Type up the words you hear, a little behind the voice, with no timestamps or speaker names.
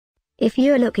If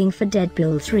you're looking for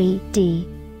Deadpool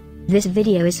 3D, this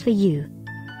video is for you.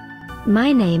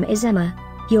 My name is Emma,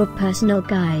 your personal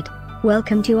guide.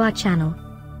 Welcome to our channel.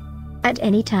 At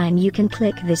any time you can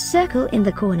click this circle in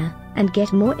the corner, and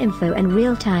get more info and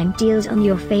real-time deals on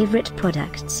your favorite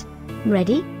products.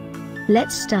 Ready?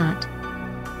 Let's start.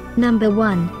 Number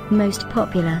 1, Most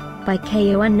Popular, by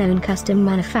KO Unknown Custom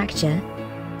Manufacture.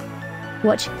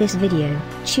 Watch this video,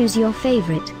 choose your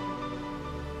favorite.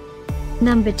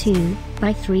 Number 2,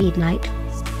 by 3Light.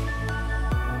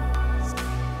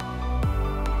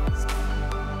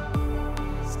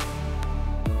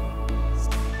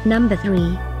 Number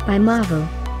 3, by Marvel.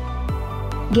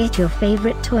 Get your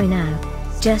favorite toy now.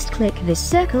 Just click this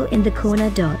circle in the corner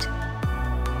dot.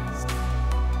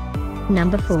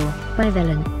 Number 4, by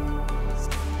VELAN.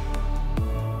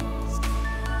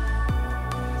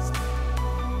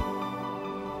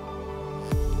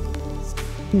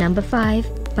 Number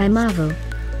 5, by Marvel.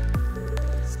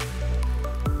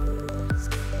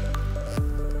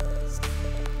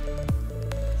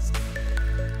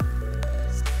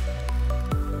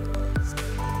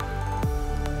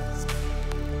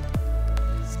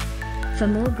 For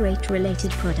more great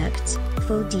related products,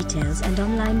 full details and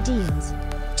online deals,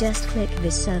 just click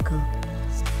this circle.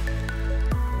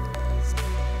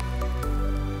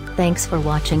 Thanks for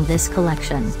watching this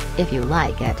collection. If you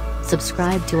like it,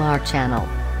 subscribe to our channel.